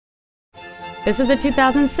This is a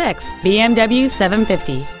 2006 BMW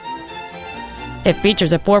 750. It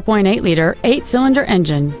features a 4.8-liter 8-cylinder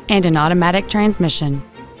engine and an automatic transmission.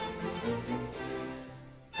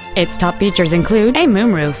 Its top features include a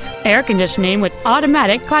moonroof, air conditioning with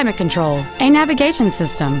automatic climate control, a navigation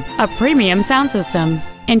system, a premium sound system,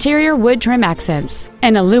 interior wood trim accents,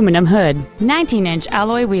 an aluminum hood, 19-inch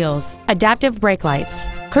alloy wheels, adaptive brake lights,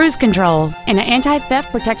 cruise control, and an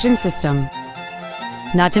anti-theft protection system.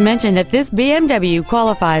 Not to mention that this BMW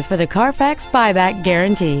qualifies for the Carfax buyback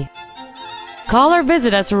guarantee. Call or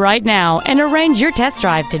visit us right now and arrange your test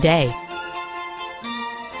drive today.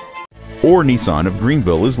 Orr Nissan of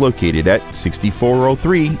Greenville is located at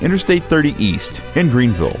 6403 Interstate 30 East in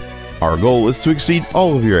Greenville. Our goal is to exceed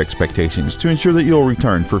all of your expectations to ensure that you'll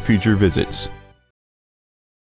return for future visits.